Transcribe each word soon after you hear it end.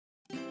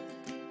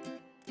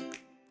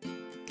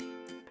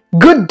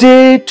Good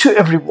day to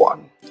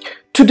everyone.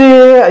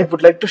 Today I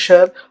would like to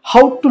share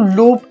how to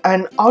loop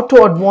and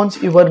auto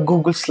advance your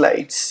Google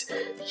Slides.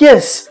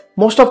 Yes,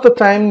 most of the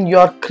time you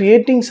are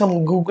creating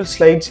some Google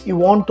Slides, you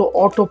want to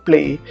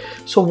autoplay.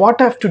 So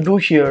what I have to do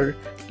here,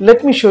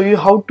 let me show you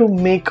how to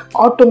make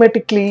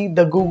automatically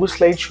the Google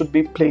Slides should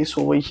be placed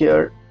over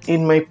here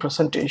in my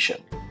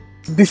presentation.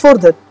 Before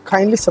that,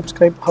 kindly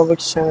subscribe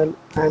HowXT channel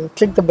and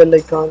click the bell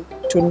icon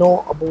to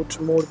know about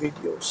more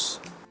videos.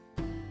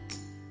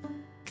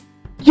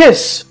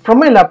 Yes, from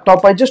my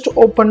laptop I just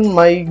opened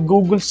my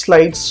Google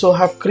Slides, so I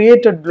have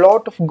created a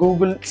lot of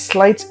Google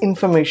Slides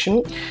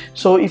information.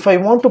 So if I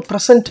want to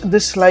present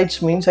this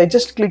slides means I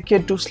just click here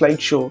to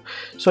slideshow.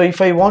 So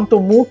if I want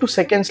to move to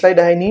second slide,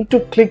 I need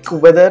to click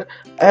whether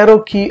arrow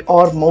key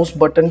or mouse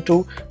button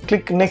to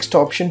click next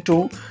option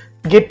to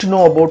get to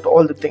know about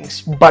all the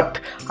things. But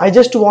I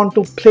just want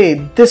to play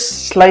this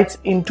slides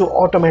into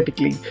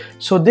automatically,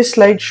 so this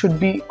slide should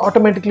be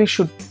automatically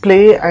should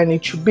play and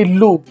it should be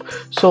loop.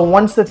 So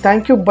once the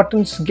thank you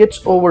buttons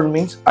gets over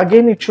means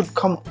again it should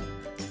come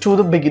to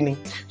the beginning.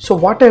 So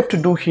what I have to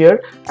do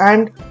here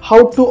and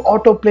how to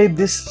autoplay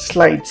this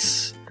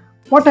slides,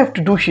 what I have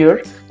to do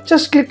here,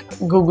 just click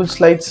Google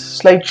Slides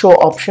slideshow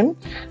option,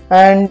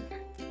 and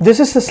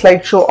this is the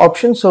slideshow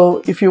option.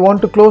 So if you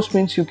want to close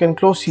means you can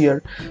close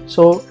here.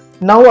 So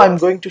now I'm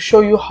going to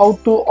show you how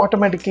to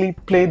automatically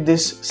play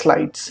these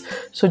slides.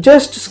 So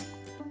just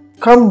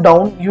come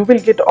down, you will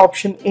get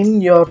option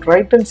in your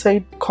right hand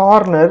side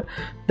corner.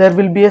 There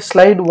will be a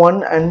slide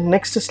 1 and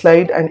next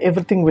slide and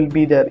everything will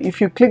be there. If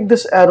you click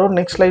this arrow,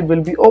 next slide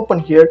will be open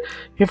here.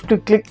 If you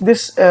click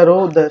this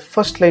arrow, the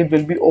first slide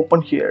will be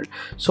open here.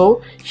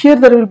 So here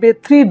there will be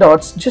 3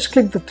 dots, just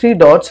click the 3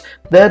 dots.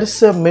 There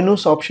is a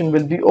menus option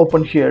will be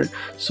open here.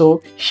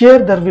 So here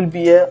there will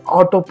be a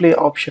autoplay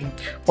option.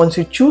 Once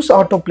you choose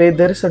autoplay,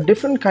 there is a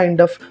different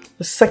kind of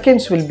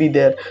seconds will be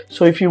there.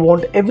 So if you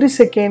want every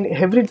second,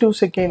 every 2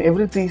 seconds,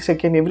 every 3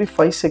 seconds, every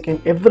 5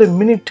 seconds, every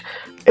minute,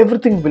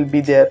 everything will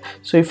be there.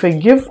 So if I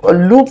give a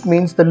loop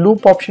means the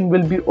loop option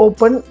will be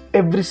open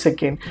every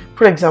second.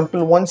 For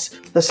example, once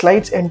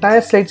the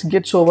entire slides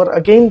gets over,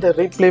 again the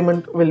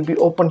replayment will be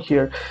open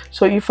here.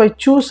 So if I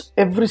choose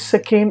every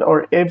second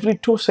or every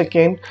 2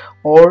 seconds,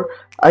 or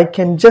I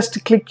can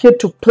just click here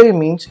to play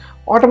means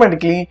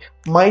automatically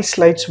my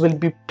slides will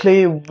be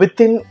play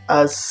within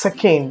a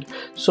second.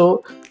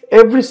 So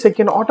every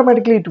second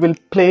automatically it will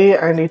play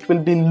and it will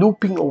be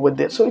looping over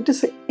there. So it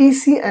is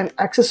easy and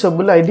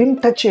accessible. I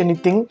didn't touch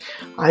anything,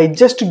 I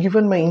just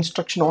given my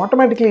instruction,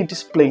 automatically it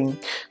is playing.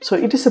 So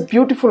it is a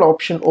beautiful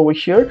option over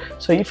here.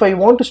 So if I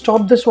want to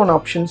stop this one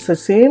option, it's the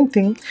same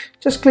thing,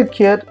 just click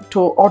here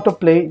to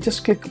autoplay,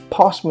 just click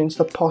pause means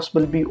the pause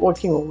will be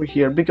working over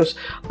here because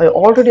I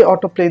already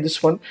autoplay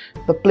this one.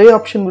 The play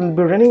option will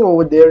be running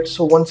over there.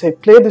 So once I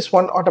play this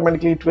one,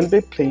 automatically it will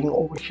be playing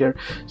over here.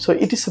 So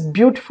it is a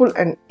beautiful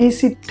and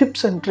easy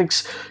tips and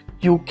tricks.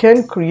 You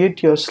can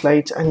create your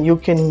slides and you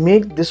can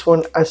make this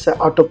one as an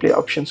autoplay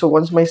option. So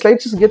once my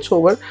slides gets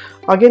over,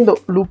 again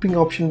the looping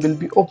option will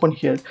be open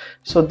here.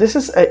 So this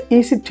is an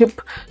easy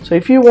tip. So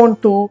if you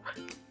want to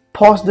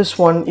pause this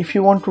one, if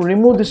you want to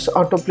remove this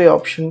autoplay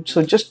option,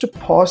 so just to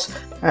pause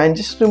and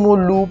just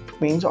remove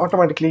loop means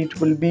automatically it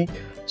will be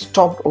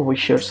stopped over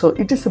here. So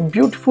it is a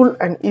beautiful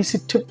and easy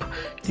tip.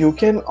 You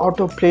can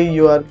autoplay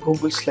your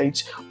Google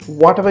Slides,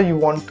 whatever you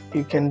want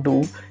you can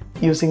do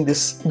using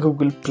this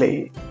Google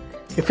Play.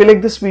 If you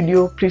like this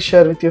video, please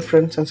share with your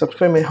friends and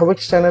subscribe my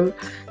HowXT channel.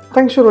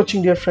 Thanks for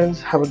watching, dear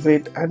friends. Have a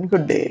great and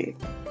good day.